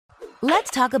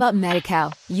Let's talk about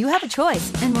Medi-Cal. You have a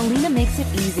choice, and Molina makes it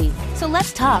easy. So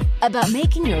let's talk about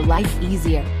making your life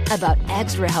easier, about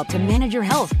extra help to manage your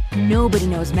health. Nobody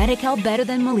knows Medi-Cal better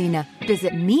than Molina.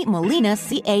 Visit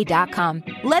meetmolinaca.com.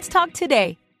 Let's talk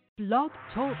today. Blog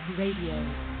Talk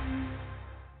Radio.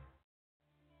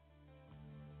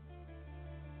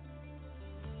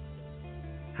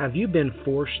 Have you been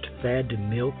force-fed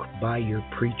milk by your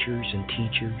preachers and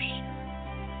teachers?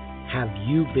 Have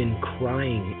you been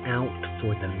crying out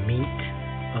for the meat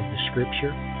of the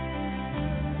Scripture?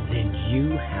 Then you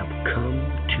have come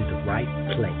to the right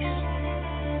place.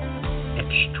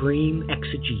 Extreme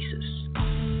Exegesis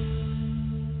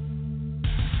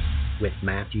with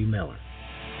Matthew Miller.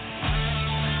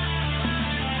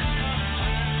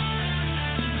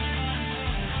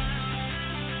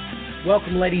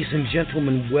 Welcome, ladies and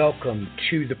gentlemen. Welcome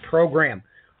to the program.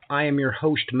 I am your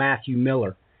host, Matthew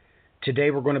Miller.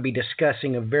 Today we're going to be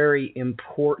discussing a very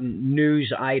important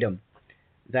news item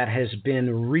that has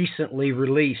been recently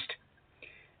released.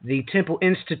 The Temple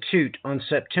Institute on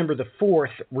September the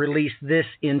 4th released this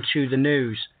into the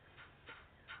news.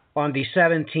 On the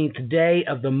 17th day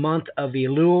of the month of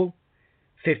Elul,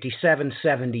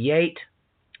 5778,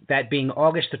 that being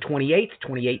August the 28th,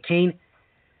 2018,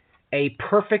 a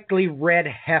perfectly red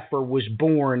heifer was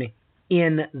born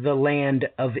in the land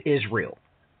of Israel.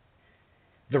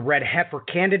 The red heifer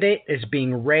candidate is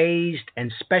being raised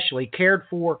and specially cared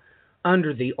for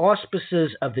under the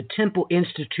auspices of the Temple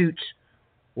Institute's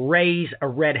Raise a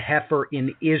Red Heifer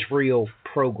in Israel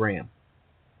program.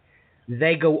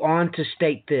 They go on to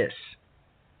state this,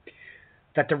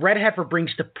 that the red heifer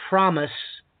brings the promise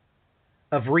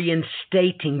of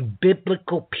reinstating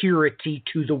biblical purity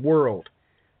to the world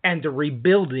and the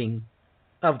rebuilding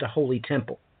of the Holy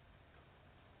Temple.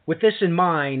 With this in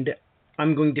mind,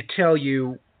 I'm going to tell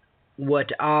you what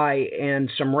I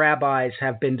and some rabbis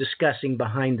have been discussing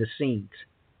behind the scenes,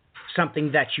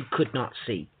 something that you could not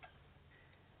see.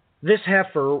 This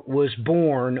heifer was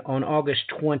born on August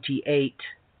 28,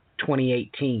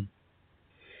 2018.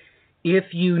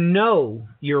 If you know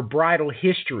your bridal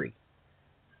history,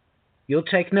 you'll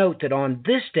take note that on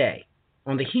this day,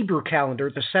 on the Hebrew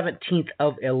calendar, the 17th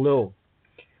of Elul,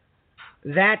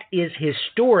 that is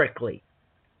historically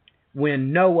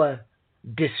when Noah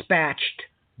dispatched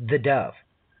the dove.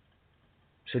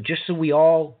 So just so we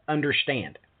all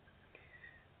understand,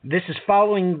 this is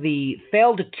following the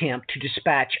failed attempt to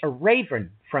dispatch a raven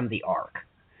from the ark.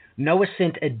 Noah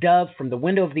sent a dove from the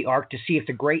window of the ark to see if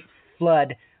the great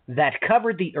flood that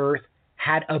covered the earth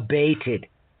had abated.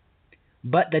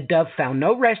 But the dove found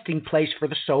no resting place for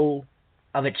the sole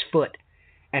of its foot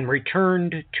and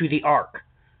returned to the ark.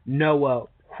 Noah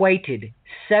waited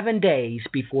 7 days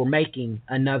before making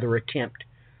another attempt.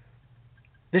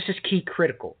 This is key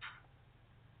critical,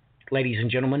 ladies and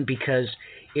gentlemen, because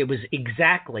it was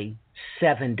exactly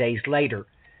 7 days later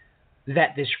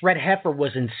that this red heifer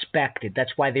was inspected.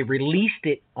 That's why they released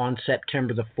it on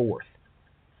September the 4th.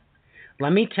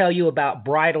 Let me tell you about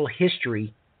bridal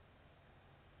history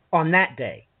on that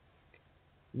day,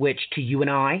 which to you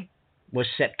and I was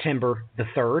September the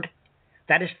 3rd.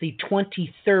 That is the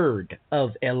 23rd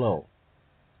of Elul.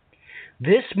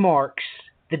 This marks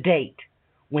the date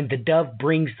when the dove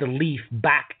brings the leaf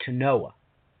back to Noah.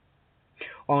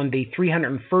 On the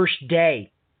 301st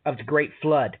day of the great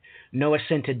flood, Noah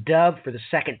sent a dove for the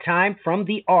second time from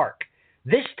the ark.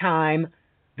 This time,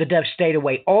 the dove stayed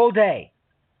away all day.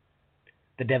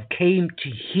 The dove came to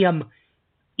him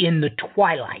in the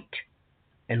twilight,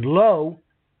 and lo,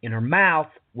 in her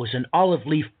mouth was an olive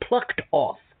leaf plucked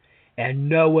off, and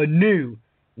Noah knew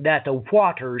that the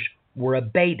waters were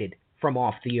abated from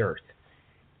off the earth.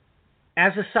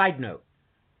 As a side note,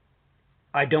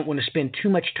 I don't want to spend too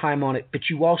much time on it, but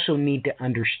you also need to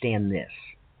understand this.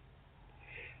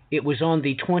 It was on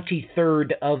the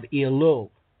 23rd of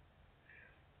Elul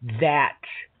that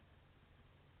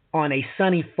on a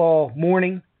sunny fall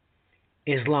morning,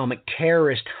 Islamic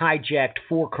terrorists hijacked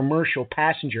 4 commercial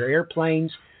passenger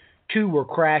airplanes. 2 were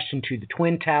crashed into the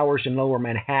Twin Towers in Lower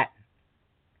Manhattan.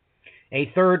 A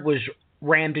third was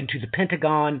rammed into the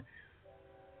Pentagon,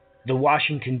 the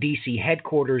Washington, D.C.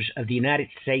 headquarters of the United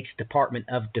States Department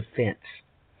of Defense.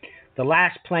 The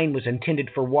last plane was intended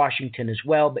for Washington as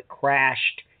well, but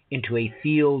crashed into a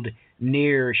field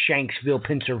near Shanksville,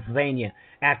 Pennsylvania,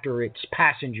 after its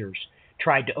passengers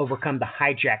tried to overcome the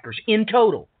hijackers. In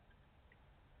total,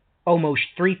 almost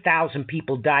 3,000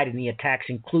 people died in the attacks,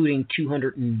 including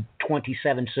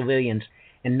 227 civilians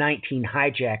and 19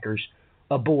 hijackers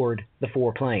aboard the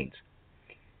 4 planes.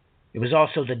 It was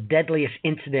also the deadliest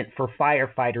incident for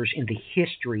firefighters in the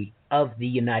history of the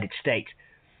United States.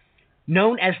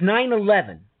 Known as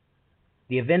 9/11,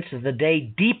 The events of the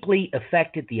day deeply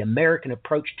affected the American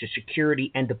approach to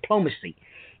security and diplomacy,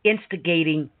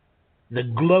 instigating the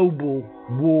global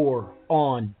war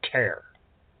on terror.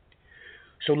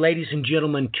 So, ladies and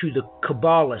gentlemen, to the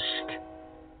Kabbalist,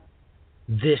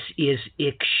 this is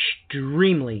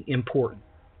extremely important.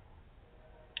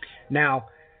 Now,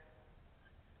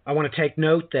 I want to take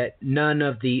note that none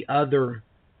of the other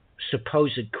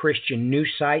supposed Christian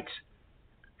news sites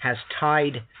has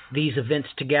tied these events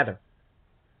together.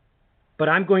 But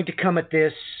I'm going to come at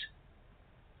this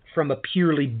from a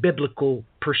purely biblical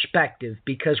perspective,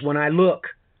 because when I look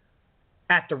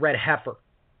at the red heifer,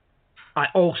 I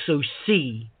also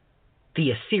see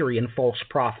the Assyrian false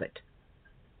prophet.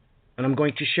 And I'm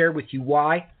going to share with you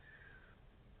why.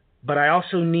 But I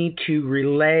also need to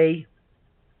relay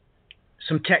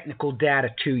some technical data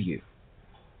to you.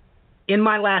 In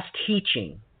my last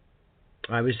teaching,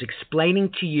 I was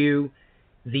explaining to you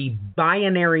the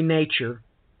binary nature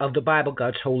of the Bible,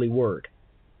 God's holy word.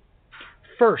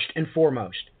 First and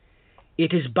foremost,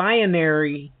 it is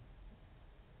binary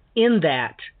in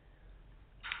that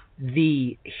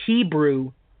the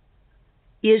Hebrew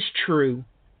is true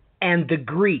and the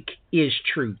Greek is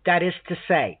true. That is to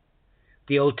say,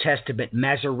 the Old Testament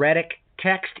Masoretic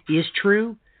text is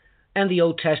true and the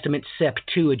Old Testament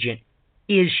Septuagint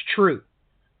is true.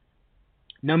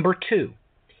 Number two,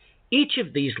 each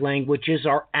of these languages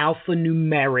are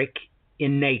alphanumeric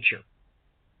in nature.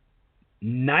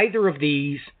 Neither of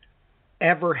these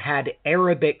ever had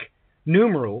Arabic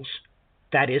numerals,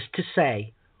 that is to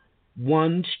say,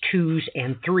 1s, 2s,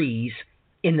 and 3s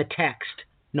in the text,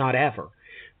 not ever,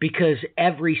 because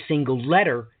every single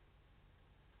letter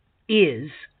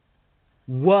is,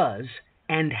 was,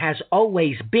 and has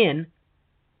always been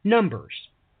numbers.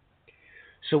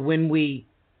 So when we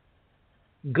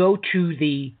go to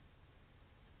the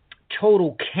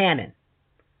total canon,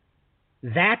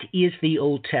 that is the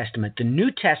Old Testament. The New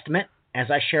Testament,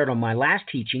 as I shared on my last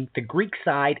teaching, the Greek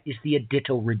side is the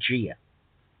Edito Regia.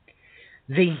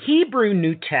 The Hebrew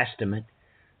New Testament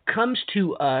comes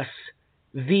to us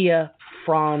via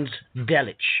Franz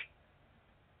Delitzsch.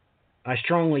 I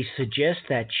strongly suggest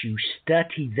that you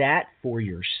study that for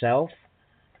yourself.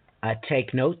 I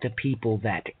take note the people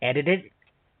that edited it,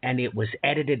 and it was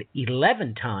edited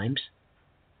 11 times.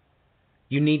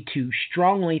 You need to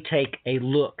strongly take a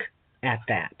look at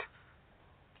that.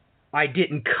 I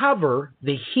didn't cover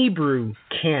the Hebrew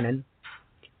canon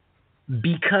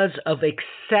because of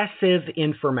excessive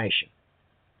information.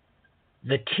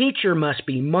 The teacher must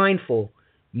be mindful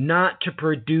not to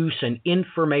produce an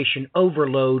information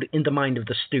overload in the mind of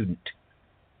the student.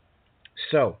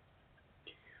 So,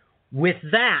 with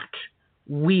that,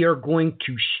 we are going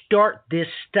to start this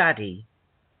study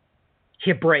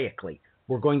Hebraically.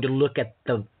 We're going to look at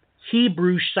the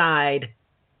Hebrew side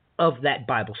of that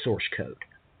Bible source code.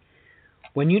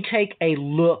 When you take a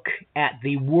look at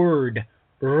the word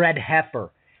red heifer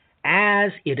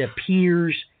as it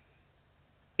appears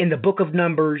in the book of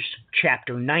Numbers,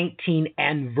 chapter 19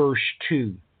 and verse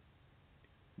 2,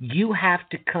 you have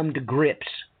to come to grips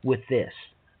with this.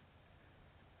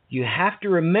 You have to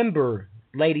remember,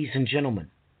 ladies and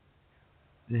gentlemen,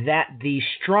 that the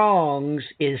Strong's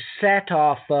is set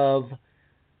off of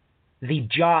the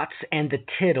jots and the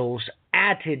tittles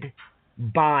added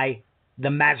by the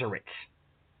Masoretes.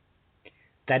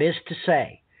 That is to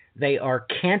say, they are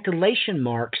cantillation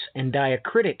marks and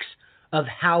diacritics of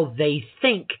how they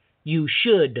think you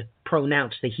should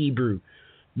pronounce the Hebrew.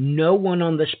 No one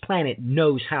on this planet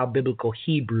knows how biblical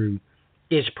Hebrew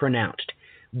is pronounced.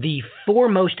 The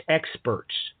foremost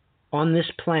experts on this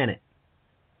planet,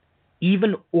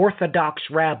 even Orthodox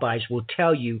rabbis, will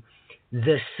tell you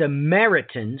the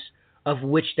Samaritans, of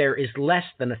which there is less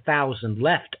than 1,000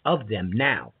 left of them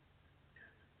now,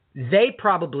 they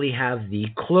probably have the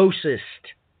closest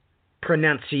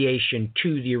pronunciation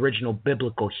to the original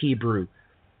biblical Hebrew.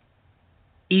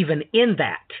 Even in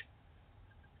that,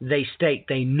 they state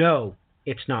they know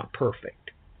it's not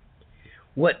perfect.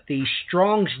 What the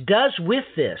Strong's does with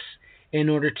this, in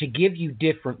order to give you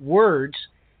different words,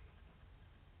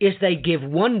 is they give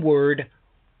one word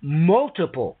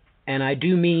multiple, and I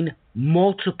do mean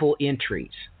multiple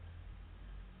entries.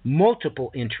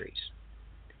 Multiple entries.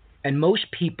 And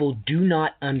most people do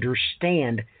not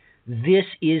understand this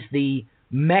is the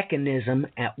mechanism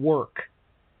at work.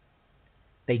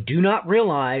 They do not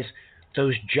realize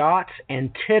those jots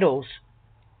and tittles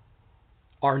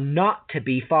are not to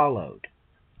be followed.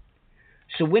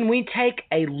 So when we take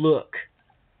a look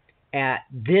at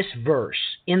this verse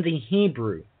in the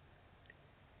Hebrew,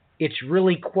 it's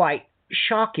really quite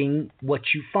shocking what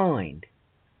you find.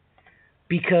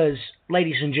 Because,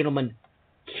 ladies and gentlemen,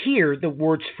 Here, the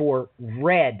words for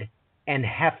red and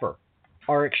heifer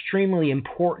are extremely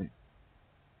important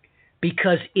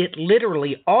because it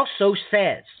literally also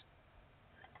says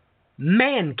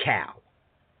man cow.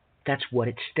 That's what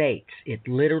it states. It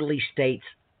literally states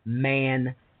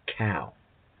man cow.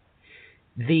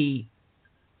 The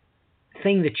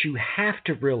thing that you have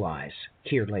to realize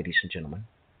here, ladies and gentlemen,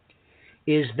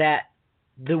 is that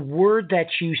the word that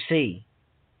you see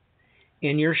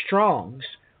in your Strongs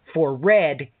for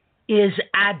red is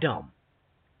Adam.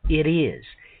 It is.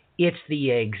 It's the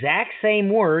exact same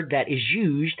word that is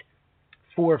used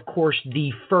for, of course,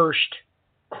 the first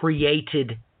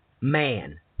created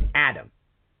man, Adam.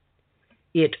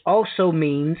 It also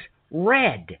means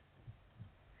red.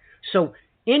 So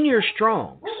in your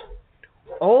Strongs,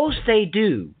 all they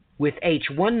do with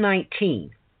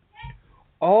H119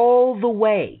 all the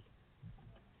way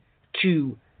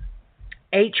to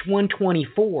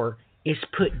H124 is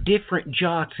put different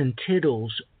jots and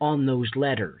tittles on those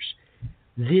letters.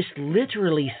 This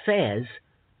literally says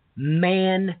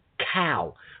man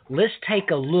cow. Let's take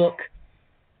a look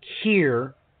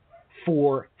here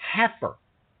for heifer.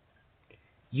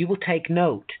 You will take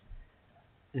note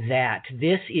that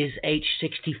this is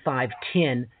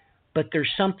H6510, but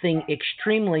there's something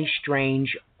extremely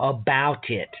strange about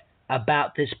it,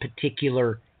 about this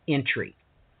particular entry.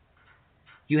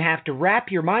 You have to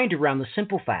wrap your mind around the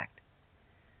simple fact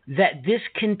that this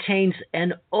contains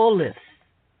an Aleph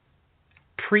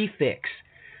prefix.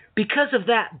 Because of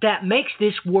that, that makes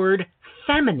this word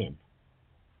feminine.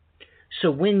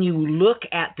 So when you look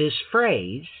at this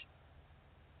phrase,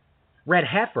 red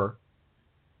heifer,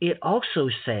 it also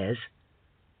says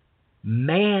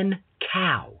man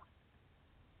cow.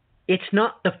 It's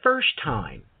not the first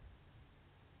time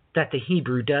that the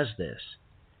Hebrew does this.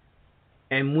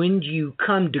 And when you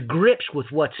come to grips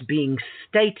with what's being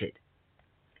stated,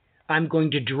 I'm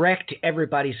going to direct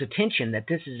everybody's attention that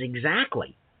this is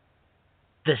exactly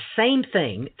the same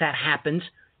thing that happens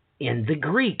in the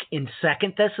Greek in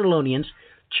 2 Thessalonians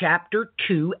chapter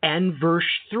 2 and verse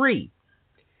 3.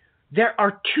 There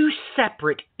are two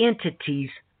separate entities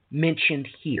mentioned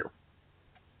here.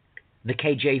 The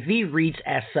KJV reads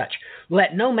as such,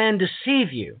 "Let no man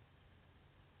deceive you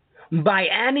by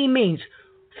any means,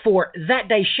 for that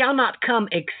day shall not come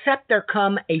except there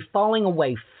come a falling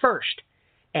away first,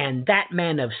 and that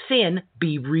man of sin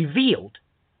be revealed,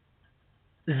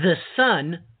 the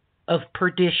son of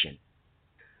perdition."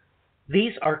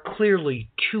 These are clearly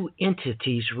two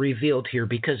entities revealed here,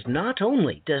 because not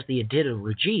only does the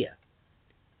Adidoregia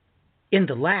in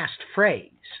the last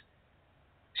phrase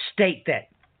state that,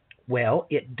 well,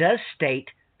 it does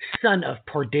state son of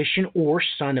perdition or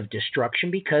son of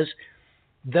destruction, because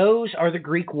those are the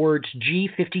Greek words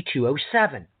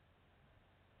G5207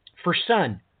 for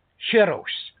son,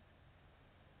 heros,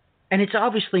 and it's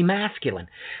obviously masculine.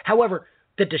 However,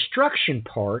 the destruction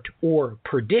part, or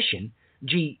perdition,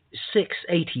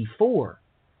 G684,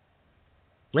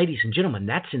 ladies and gentlemen,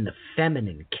 that's in the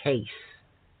feminine case.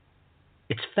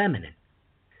 It's feminine.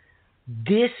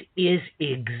 This is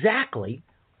exactly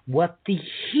what the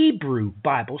Hebrew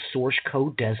Bible source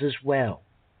code does as well.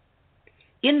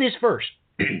 In this verse,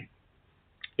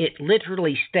 it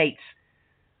literally states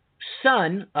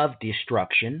son of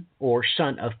destruction or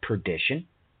son of perdition.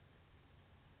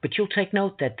 But you'll take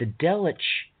note that the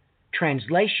Delitzsch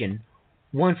translation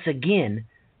once again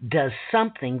does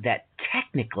something that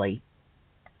technically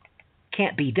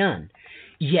can't be done.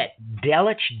 Yet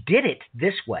Delitzsch did it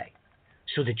this way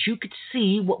so that you could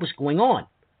see what was going on.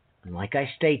 And like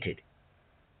I stated,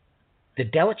 the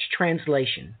Delitzsch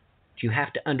translation, you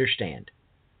have to understand,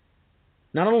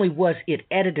 not only was it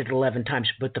edited 11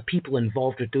 times, but the people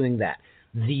involved with doing that,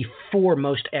 the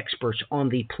foremost experts on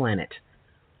the planet,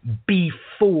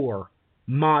 before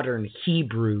modern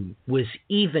Hebrew was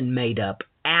even made up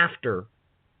after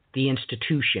the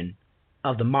institution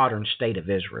of the modern state of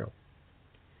Israel.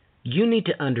 You need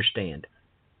to understand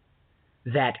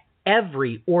that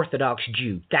every Orthodox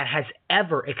Jew that has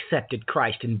ever accepted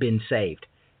Christ and been saved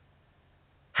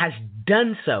has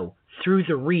done so through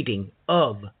the reading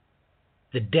of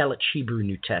the Delitzsch Hebrew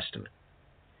New Testament.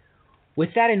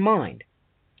 With that in mind,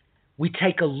 we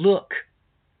take a look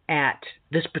at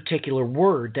this particular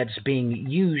word that's being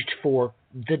used for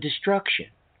the destruction.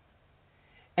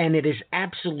 And it is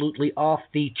absolutely off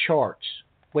the charts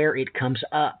where it comes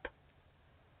up.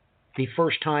 The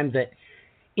first time that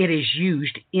it is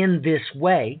used in this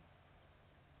way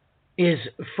is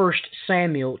 1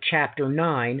 Samuel chapter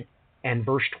 9 and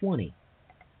verse 20.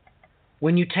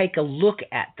 When you take a look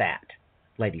at that,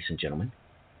 ladies and gentlemen,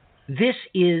 this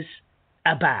is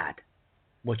Abad,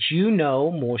 what you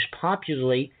know most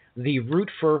popularly the root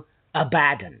for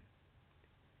Abaddon.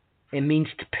 It means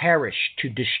to perish, to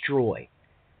destroy.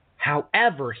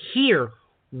 However, here,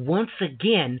 once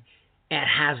again, it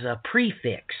has a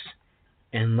prefix.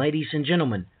 And ladies and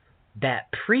gentlemen,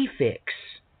 that prefix,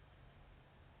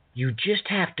 you just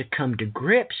have to come to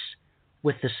grips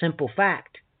with the simple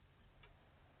fact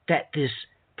that this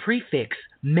prefix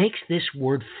makes this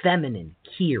word feminine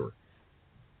here.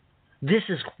 This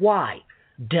is why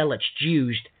Delitzsch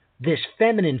used this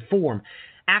feminine form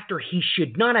after he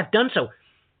should not have done so.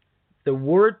 The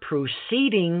word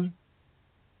preceding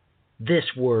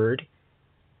this word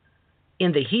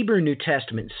in the Hebrew New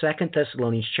Testament, 2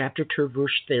 Thessalonians chapter 2,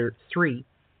 verse 3,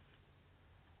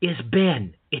 is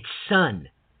Ben. It's son.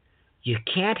 You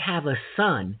can't have a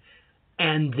son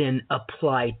and then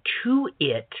apply to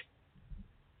it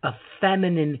a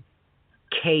feminine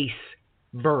case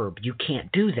verb. You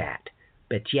can't do that.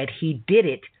 But yet he did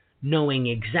it knowing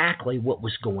exactly what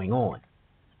was going on.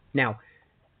 Now,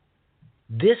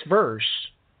 this verse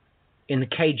in the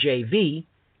KJV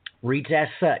reads as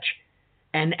such,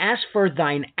 "And as for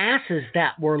thine asses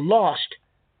that were lost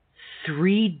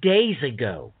 3 days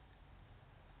ago,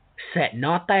 set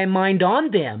not thy mind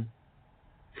on them,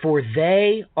 for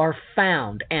they are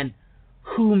found, and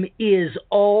whom is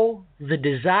all the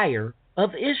desire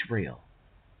of Israel."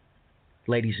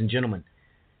 Ladies and gentlemen,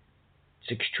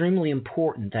 it's extremely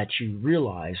important that you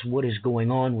realize what is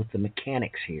going on with the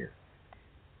mechanics here.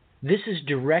 This is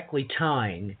directly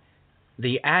tying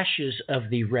the ashes of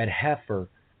the red heifer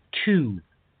to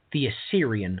the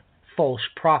Assyrian false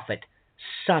prophet,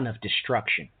 son of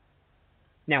destruction.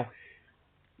 Now,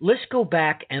 let's go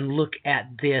back and look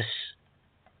at this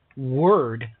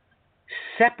word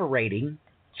separating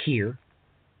here.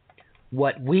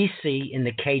 What we see in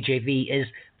the KJV is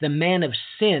the man of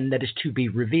sin that is to be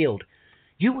revealed.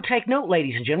 You will take note,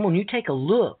 ladies and gentlemen, when you take a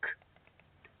look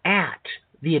at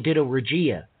the Adito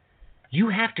Regia, you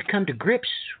have to come to grips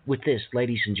with this,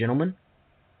 ladies and gentlemen.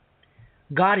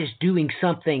 God is doing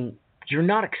something you're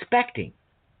not expecting.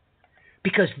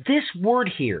 Because this word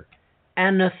here,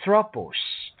 anthropos,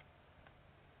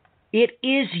 it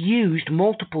is used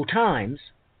multiple times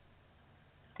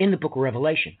in the book of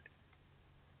Revelation,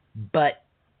 but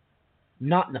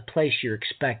not in the place you're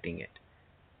expecting it.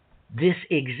 This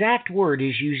exact word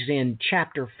is used in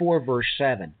chapter 4, verse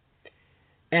 7.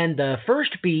 "And the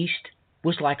first beast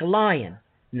was like a lion,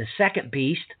 and the second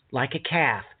beast like a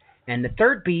calf, and the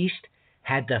third beast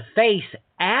had the face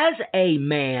as a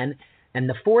man, and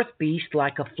the fourth beast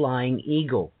like a flying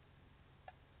eagle."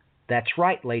 That's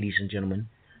right, ladies and gentlemen.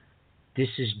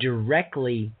 This is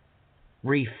directly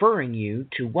referring you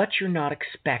to what you're not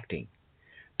expecting,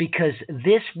 because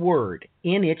this word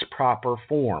in its proper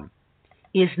form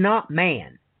is not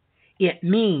man. It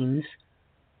means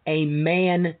a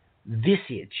man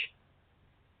visage,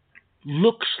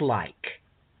 looks like,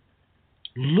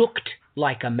 looked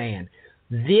like a man.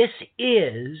 This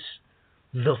is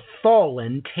the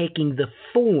fallen taking the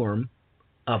form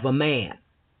of a man,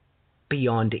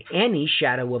 beyond any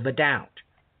shadow of a doubt.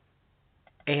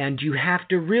 And you have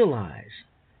to realize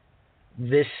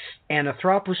this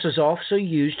anthropos is also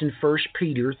used in 1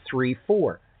 Peter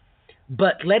 3:4.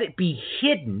 "But let it be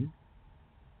hidden,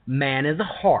 man of the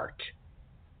heart,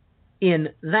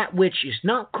 in that which is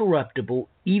not corruptible,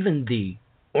 even the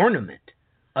ornament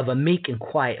of a meek and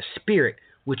quiet spirit,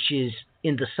 which is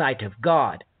in the sight of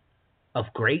God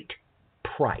of great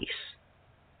price."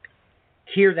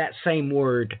 Here that same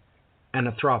word,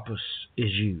 anthropos,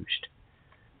 is used.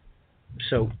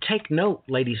 So take note,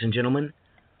 ladies and gentlemen.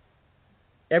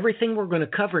 Everything we're going to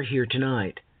cover here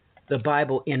tonight, the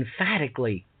Bible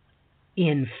emphatically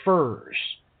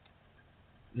infers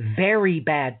very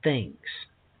bad things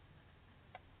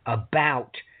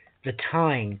about the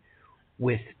tying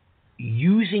with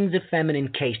using the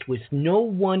feminine case, which no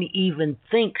one even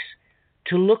thinks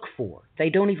to look for. They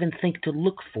don't even think to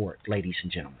look for it, ladies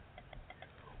and gentlemen.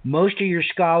 Most of your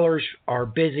scholars are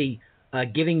busy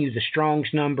giving you the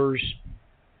Strong's numbers.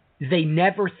 They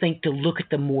never think to look at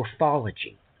the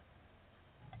morphology.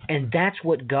 And that's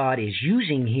what God is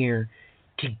using here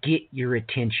to get your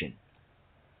attention.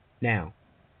 Now,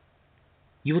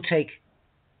 you will take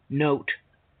note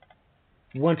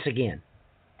once again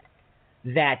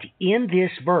that in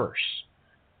this verse,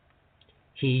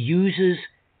 he uses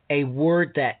a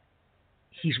word that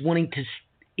he's wanting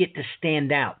it to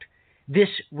stand out. This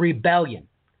rebellion.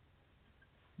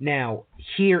 Now,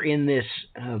 here in this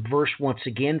verse once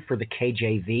again for the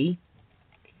KJV,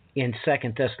 in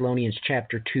 2 Thessalonians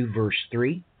chapter 2, verse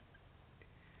 3,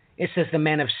 it says the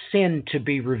man of sin to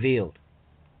be revealed.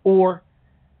 Or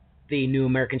the New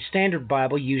American Standard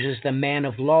Bible uses the man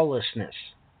of lawlessness.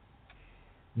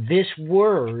 This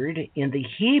word in the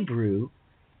Hebrew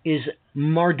is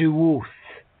marduuth.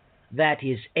 That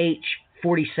is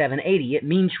H4780. It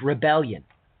means rebellion.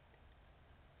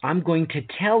 I'm going to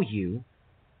tell you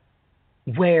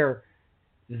where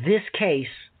this case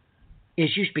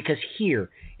is used, because here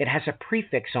it has a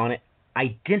prefix on it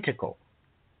identical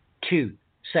to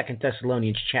 2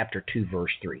 Thessalonians chapter 2,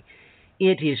 verse 3.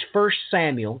 It is 1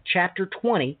 Samuel chapter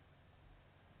 20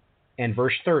 and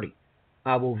verse 30.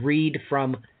 I will read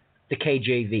from the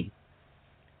KJV.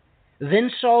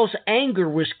 Then Saul's anger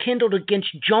was kindled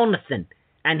against Jonathan,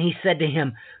 and he said to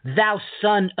him, Thou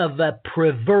son of a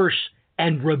perverse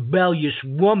and rebellious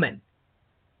woman,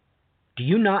 do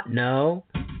you not know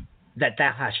that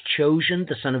thou hast chosen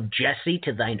the son of Jesse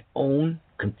to thine own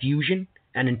confusion,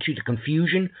 and into the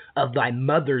confusion of thy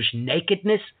mother's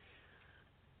nakedness?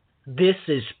 This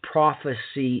is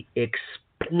prophecy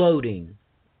exploding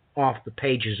off the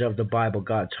pages of the Bible,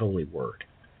 God's holy word.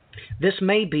 This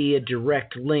may be a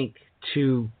direct link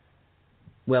to,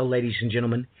 well, ladies and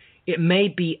gentlemen, it may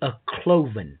be a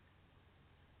cloven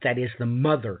that is the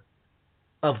mother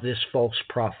of this false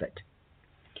prophet.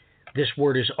 This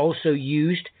word is also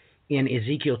used in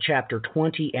Ezekiel chapter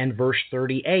 20 and verse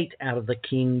 38 out of the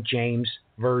King James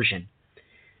Version.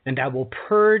 And I will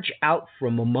purge out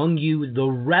from among you the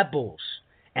rebels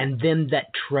and them that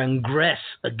transgress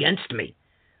against me,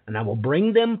 and I will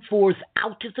bring them forth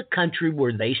out of the country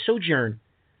where they sojourn,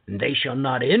 and they shall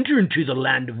not enter into the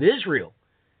land of Israel,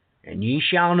 and ye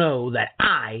shall know that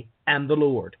I am the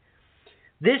Lord.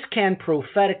 This can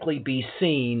prophetically be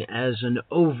seen as an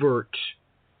overt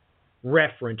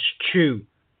reference to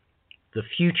the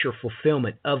future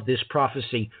fulfillment of this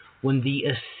prophecy when the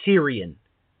Assyrian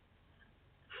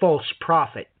false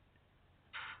prophet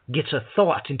gets a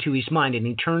thought into his mind, and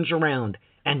he turns around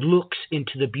and looks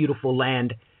into the beautiful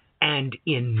land and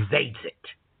invades it.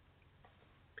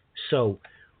 So,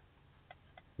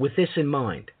 with this in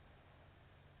mind,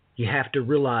 you have to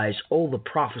realize all the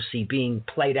prophecy being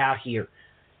played out here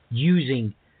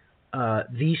using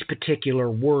these particular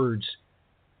words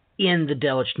in the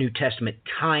Delitzsch New Testament,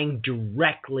 tying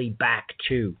directly back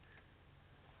to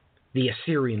the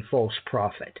Assyrian false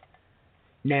prophet.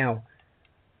 Now,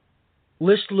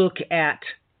 let's look at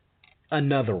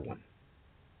another one.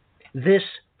 This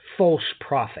false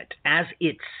prophet, as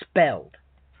it's spelled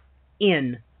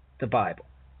in the Bible,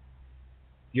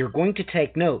 you're going to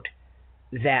take note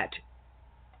that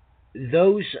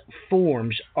those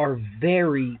forms are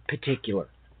very particular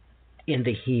in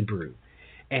the Hebrew.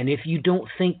 And if you don't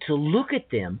think to look at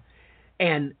them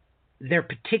and their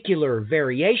particular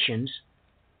variations,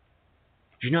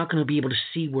 you're not going to be able to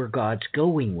see where God's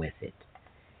going with it.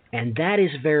 And that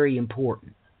is very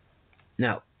important.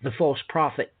 Now, the false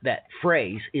prophet, that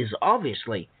phrase is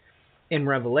obviously in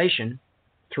Revelation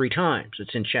 3 times.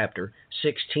 It's in chapter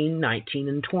 16, 19,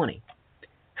 and 20.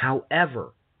 However,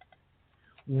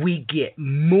 we get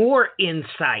more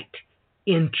insight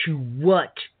into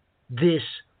what this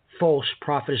false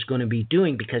prophet is going to be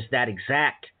doing, because that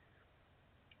exact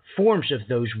forms of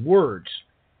those words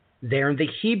there in the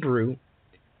Hebrew,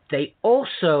 they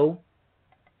also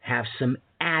have some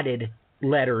added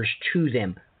letters to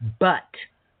them, but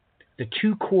the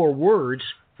two core words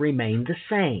remain the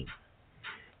same.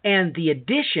 And the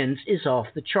additions is off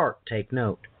the chart, take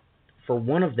note. For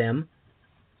one of them,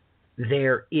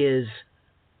 there is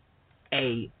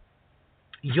a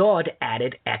yod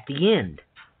added at the end.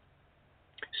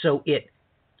 So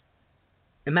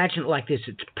imagine it like this,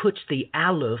 it puts the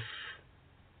aleph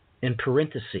in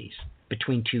parentheses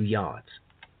between two yods.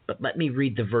 But let me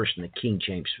read the verse in the King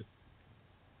James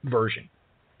Version.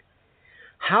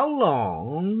 How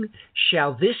long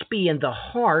shall this be in the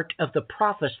heart of the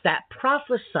prophets that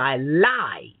prophesy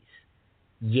lies?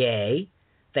 Yea,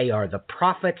 they are the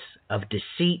prophets of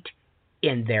deceit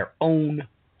in their own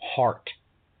heart.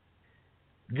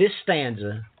 This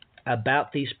stanza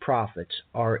about these prophets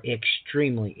are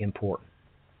extremely important.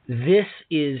 This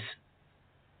is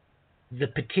the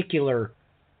particular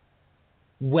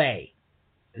way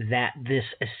that this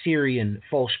Assyrian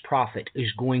false prophet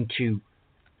is going to,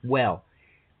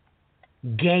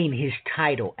 gain his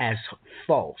title as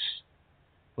false.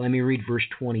 Let me read verse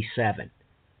 27.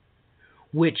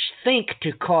 Which think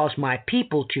to cause my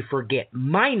people to forget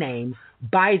my name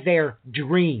by their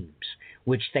dreams,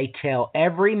 which they tell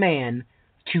every man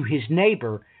to his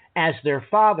neighbor, as their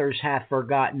fathers have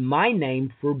forgotten my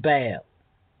name for Baal.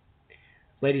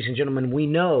 Ladies and gentlemen, we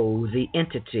know the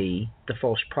entity the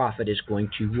false prophet is going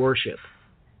to worship.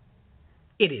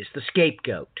 It is the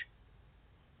scapegoat.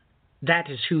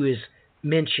 That is who is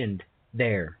mentioned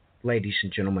there, ladies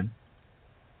and gentlemen.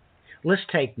 Let's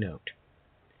take note.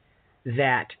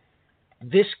 that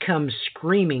this comes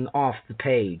screaming off the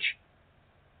page,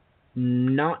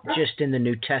 not just in the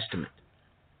New Testament,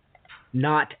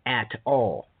 not at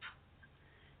all.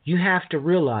 You have to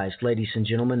realize, ladies and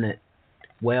gentlemen, that,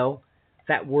 well,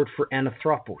 that word for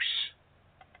anthropos,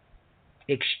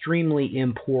 extremely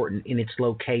important in its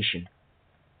location.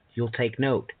 You'll take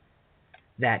note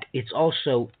that it's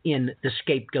also in the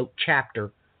scapegoat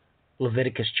chapter,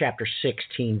 Leviticus chapter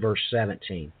 16, verse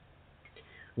 17.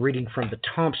 Reading from the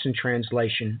Thompson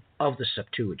translation of the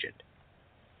Septuagint.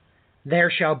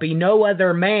 There shall be no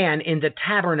other man in the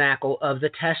tabernacle of the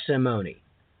testimony,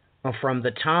 from the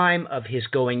time of his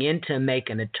going in to make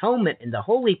an atonement in the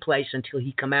holy place until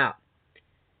he come out.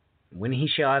 When he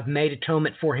shall have made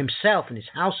atonement for himself and his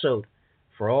household,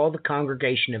 for all the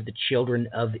congregation of the children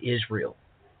of Israel.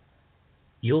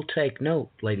 You'll take note,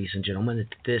 ladies and gentlemen,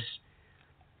 that this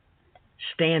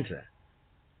stanza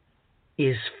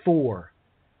is for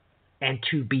and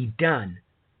to be done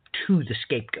to the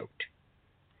scapegoat.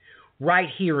 Right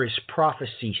here is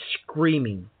prophecy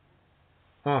screaming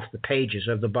off the pages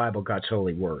of the Bible, God's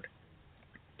holy word.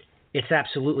 It's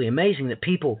absolutely amazing that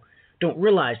people don't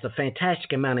realize the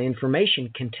fantastic amount of information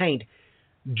contained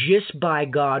just by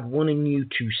God wanting you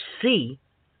to see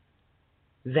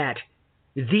that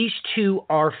these two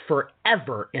are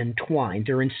forever entwined.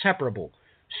 They're inseparable.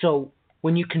 So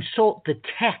when you consult the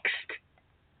text,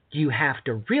 you have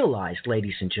to realize,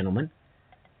 ladies and gentlemen,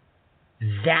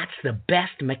 that's the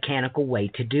best mechanical way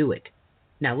to do it.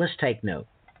 Now let's take note.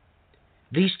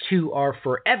 These two are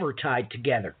forever tied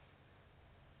together.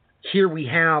 Here we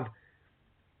have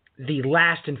the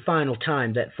last and final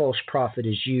time that false prophet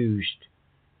is used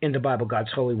in the Bible,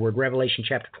 God's holy word, Revelation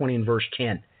chapter 20 and verse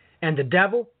 10. And the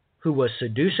devil who was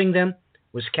seducing them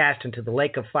was cast into the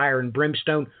lake of fire and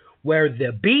brimstone, where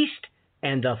the beast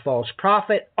and the false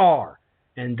prophet are,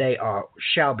 and they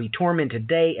shall be tormented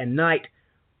day and night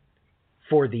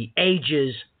for the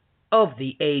ages of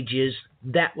the ages.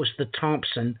 That was the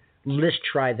Thompson. Let's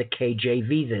try the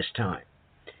KJV this time.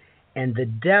 And the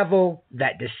devil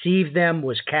that deceived them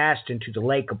was cast into the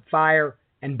lake of fire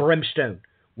and brimstone,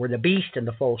 where the beast and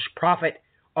the false prophet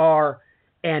are,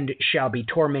 and shall be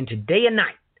tormented day and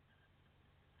night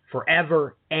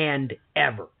forever and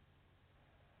ever.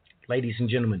 Ladies and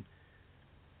gentlemen,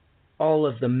 all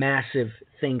of the massive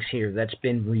things here that's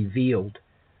been revealed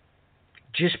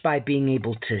just by being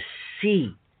able to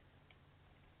see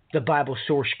the Bible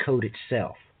source code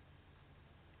itself.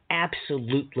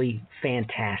 Absolutely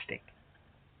fantastic.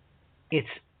 It's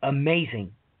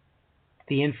amazing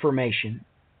the information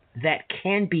that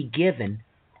can be given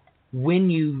when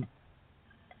you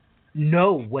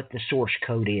know what the source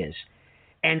code is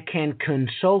and can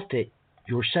consult it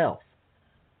yourself.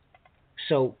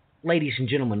 So, ladies and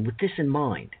gentlemen, with this in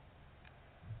mind,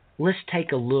 let's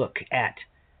take a look at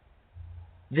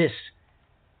this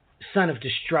son of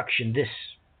destruction, this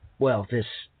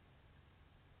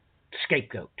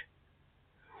scapegoat.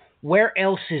 Where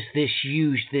else is this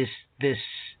used, this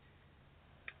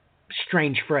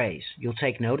strange phrase? You'll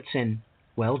take note it's in,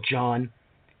 John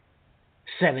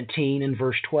 17 and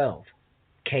verse 12,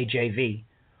 KJV.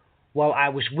 While I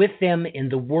was with them in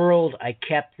the world, I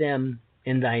kept them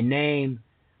in thy name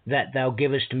that thou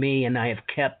givest me, and I have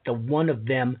kept the one of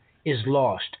them is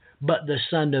lost, but the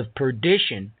son of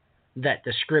perdition, that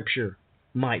the scripture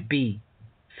might be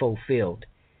fulfilled.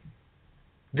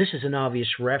 This is an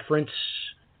obvious reference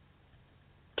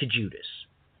to Judas.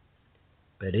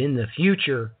 But in the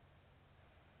future,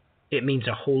 it means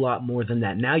a whole lot more than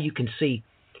that. Now you can see,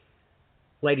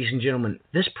 ladies and gentlemen,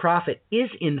 this prophet is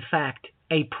in fact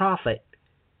a prophet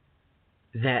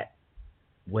that,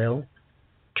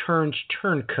 turns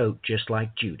turncoat just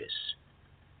like Judas.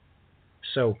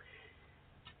 So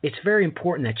it's very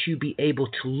important that you be able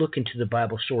to look into the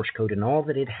Bible source code and all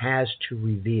that it has to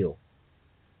reveal.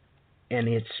 And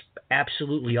it's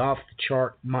absolutely off the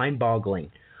chart,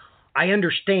 mind-boggling. I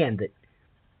understand that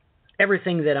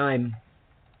everything that I'm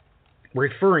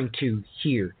referring to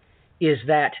here is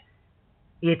that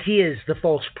it is the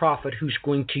false prophet who's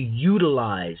going to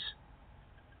utilize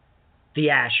the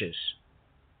ashes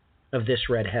of this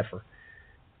red heifer.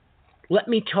 Let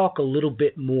me talk a little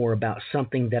bit more about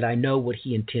something that I know what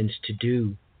he intends to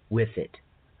do with it.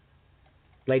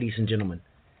 Ladies and gentlemen,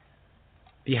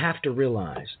 you have to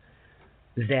realize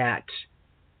that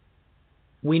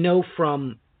we know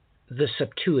from the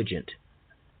Septuagint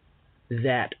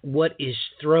that what is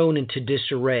thrown into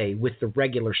disarray with the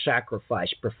regular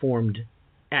sacrifice performed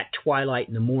at twilight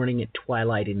in the morning, at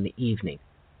twilight in the evening,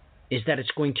 is that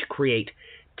it's going to create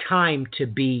time to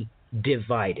be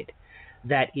divided.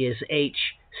 That is H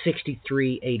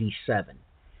 6387.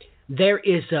 There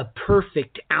is a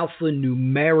perfect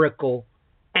alphanumerical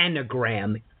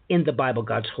anagram in the Bible,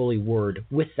 God's holy word,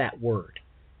 with that word.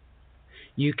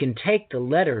 You can take the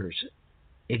letters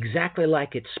exactly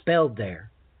like it's spelled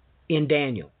there in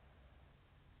Daniel,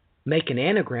 make an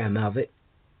anagram of it,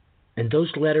 and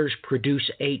those letters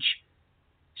produce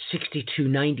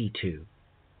H6292.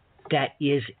 That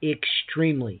is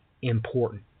extremely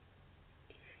important.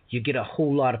 You get a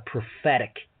whole lot of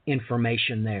prophetic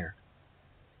information there.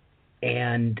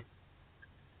 And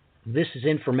this is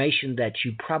information that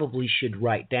you probably should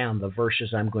write down, the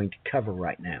verses I'm going to cover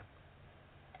right now.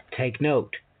 Take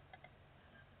note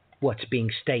what's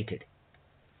being stated.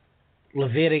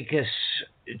 Leviticus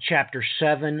chapter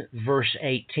 7, verse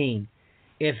 18.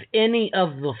 If any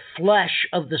of the flesh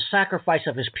of the sacrifice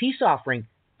of his peace offering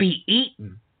be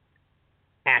eaten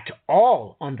at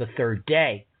all on the third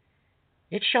day,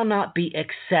 it shall not be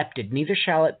accepted, neither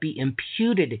shall it be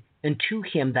imputed unto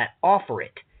him that offer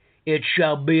it. It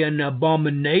shall be an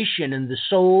abomination, and the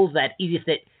soul that eateth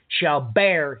it shall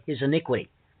bear his iniquity.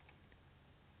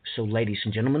 So, ladies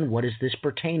and gentlemen, what is this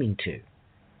pertaining to?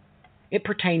 It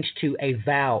pertains to a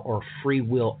vow or free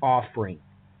will offering.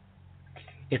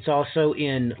 It's also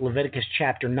in Leviticus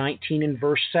chapter 19 and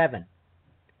verse 7.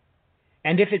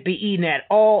 And if it be eaten at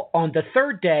all on the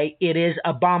third day, it is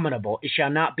abominable. It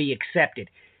shall not be accepted.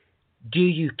 Do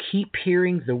you keep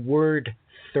hearing the word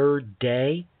third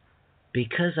day?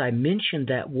 Because I mentioned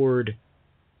that word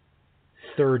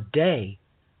third day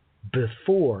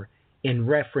before in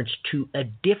reference to a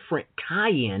different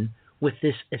tie-in with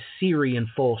this Assyrian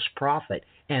false prophet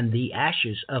and the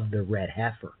ashes of the red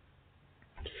heifer.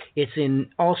 It's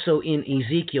also in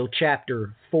Ezekiel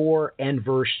chapter 4 and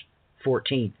verse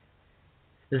 14.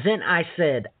 Then I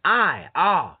said,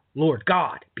 Lord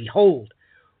God, behold,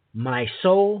 my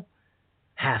soul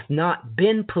hath not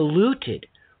been polluted,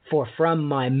 for from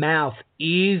my mouth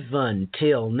even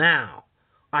till now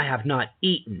I have not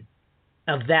eaten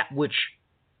of that which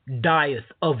dieth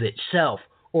of itself,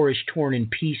 or is torn in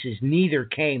pieces, neither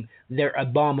came their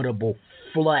abominable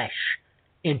flesh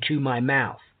into my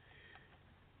mouth.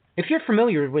 If you're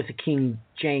familiar with the King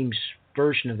James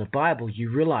Version of the Bible,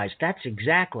 you realize that's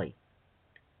exactly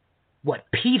what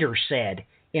Peter said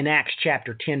in Acts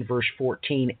chapter 10, verse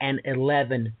 14 and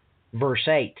 11, verse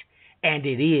 8. And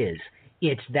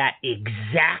it's that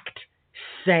exact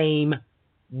same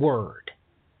word.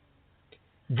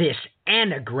 This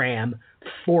anagram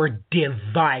for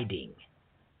dividing.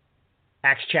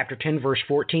 Acts chapter 10, verse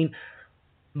 14.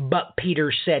 But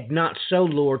Peter said, Not so,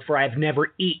 Lord, for I have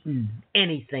never eaten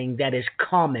anything that is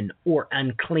common or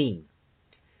unclean.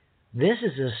 This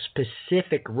is a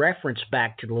specific reference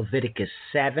back to Leviticus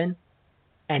 7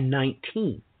 and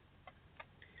 19.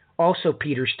 Also,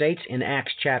 Peter states in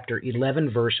Acts chapter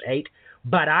 11, verse 8,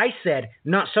 But I said,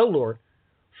 Not so, Lord,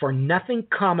 for nothing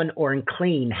common or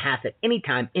unclean hath at any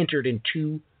time entered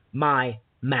into my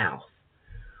mouth.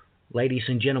 Ladies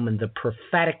and gentlemen, the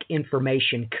prophetic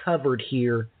information covered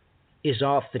here is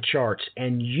off the charts,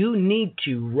 and you need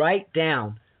to write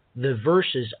down the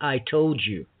verses I told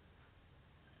you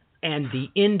and the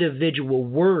individual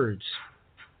words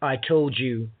I told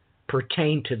you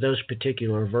pertain to those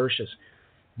particular verses.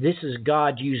 This is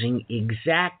God using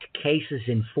exact cases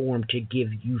in form to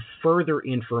give you further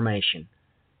information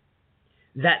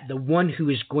that the one who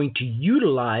is going to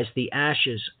utilize the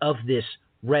ashes of this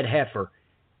red heifer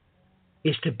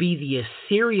is to be the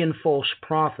Assyrian false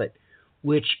prophet,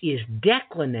 which is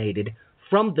declinated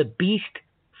from the beast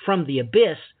from the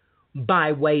abyss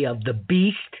by way of the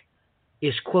beast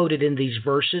is quoted in these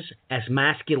verses as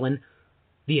masculine.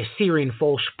 The Assyrian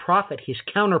false prophet, his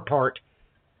counterpart,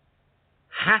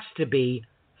 has to be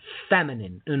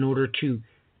feminine in order to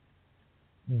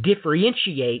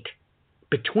differentiate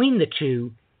between the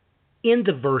two in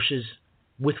the verses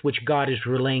with which God is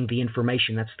relaying the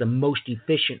information. That's the most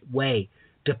efficient way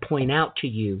to point out to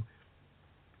you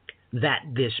that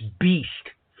this beast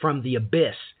from the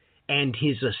abyss and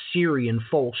his Assyrian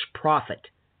false prophet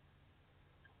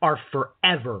are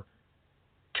forever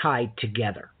tied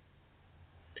together.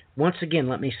 Once again,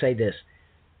 let me say this.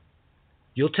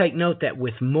 You'll take note that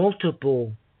with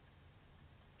multiple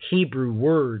Hebrew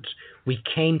words, we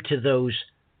came to those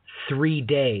 3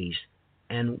 days,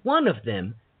 and one of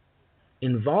them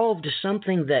involved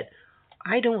something that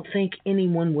I don't think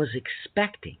anyone was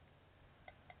expecting.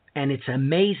 And it's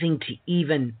amazing to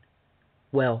even,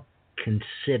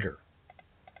 consider.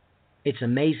 It's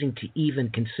amazing to even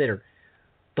consider.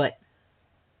 But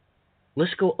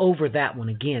let's go over that one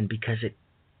again because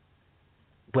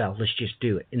let's just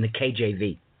do it in the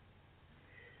KJV.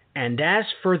 And as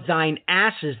for thine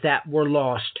asses that were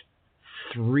lost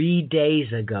 3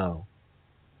 days ago.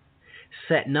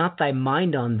 Set not thy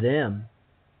mind on them,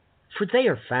 for they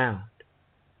are found.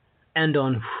 And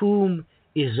on whom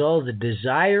is all the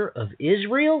desire of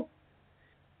Israel?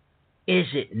 Is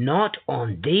it not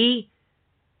on thee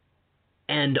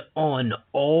and on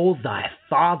all thy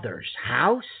father's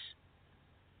house?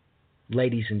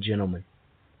 Ladies and gentlemen,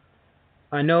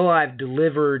 I know I've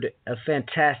delivered a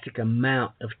fantastic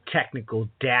amount of technical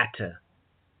data.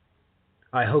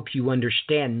 I hope you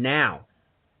understand now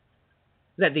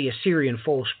that the Assyrian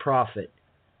false prophet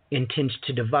intends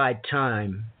to divide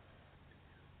time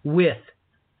with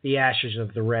the ashes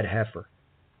of the red heifer.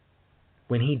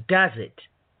 When he does it,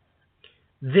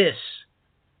 this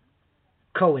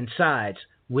coincides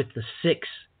with the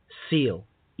sixth seal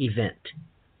event.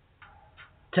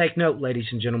 Take note, ladies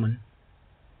and gentlemen.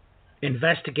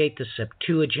 Investigate the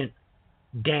Septuagint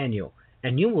Daniel,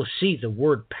 and you will see the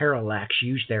word parallax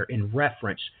used there in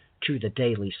reference to the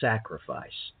daily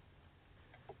sacrifice.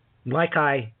 Like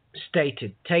I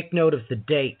stated, take note of the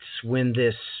dates when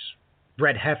this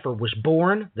red heifer was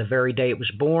born, the very day it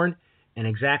was born, and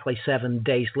exactly 7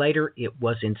 days later it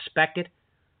was inspected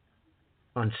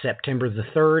on September the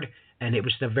 3rd, and it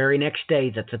was the very next day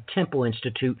that the Temple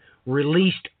Institute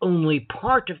released only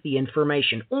part of the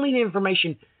information, only the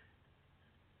information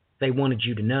they wanted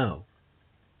you to know.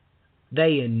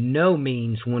 They in no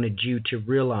means wanted you to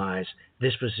realize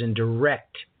this was in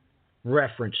direct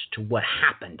reference to what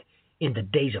happened in the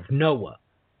days of Noah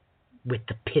with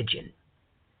the pigeon.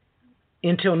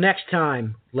 Until next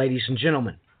time, ladies and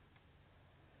gentlemen,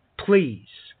 please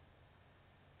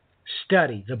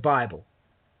study the Bible,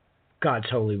 God's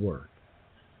holy word.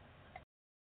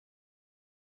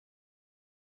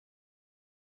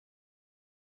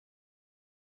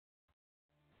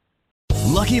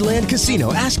 Lucky Land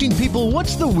Casino, asking people,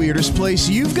 what's the weirdest place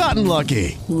you've gotten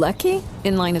lucky? Lucky?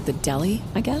 In line at the deli,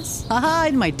 I guess? Aha,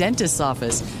 in my dentist's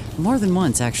office. More than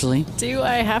once, actually. Do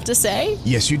I have to say?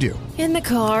 Yes, you do. In the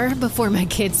car before my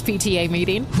kids' PTA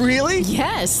meeting. Really?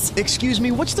 Yes. Excuse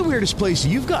me, what's the weirdest place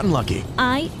you've gotten lucky?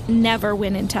 I never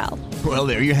win and tell. Well,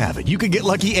 there you have it. You can get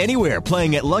lucky anywhere,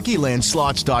 playing at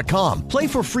LuckyLandSlots.com. Play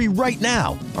for free right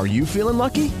now. Are you feeling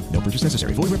lucky? No purchase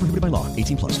necessary. Void where prohibited by law.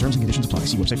 18+. Terms and conditions apply.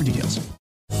 See website for details.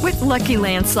 With Lucky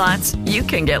Land Slots, you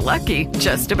can get lucky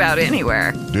just about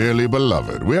anywhere. Dearly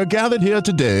beloved, we are gathered here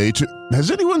today to...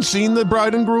 Has anyone seen the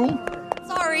bride and groom?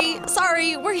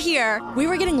 Sorry, we're here. We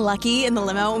were getting lucky in the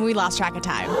limo and we lost track of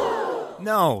time.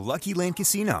 No, Lucky Land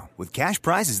Casino, with cash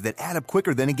prizes that add up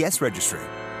quicker than a guest registry.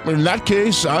 In that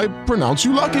case, I pronounce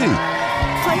you lucky.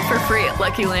 Play for free at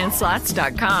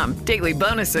LuckyLandSlots.com. Daily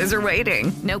bonuses are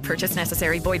waiting. No purchase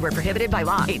necessary. Void where prohibited by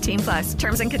law. 18+.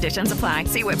 Terms and conditions apply.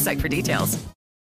 See website for details.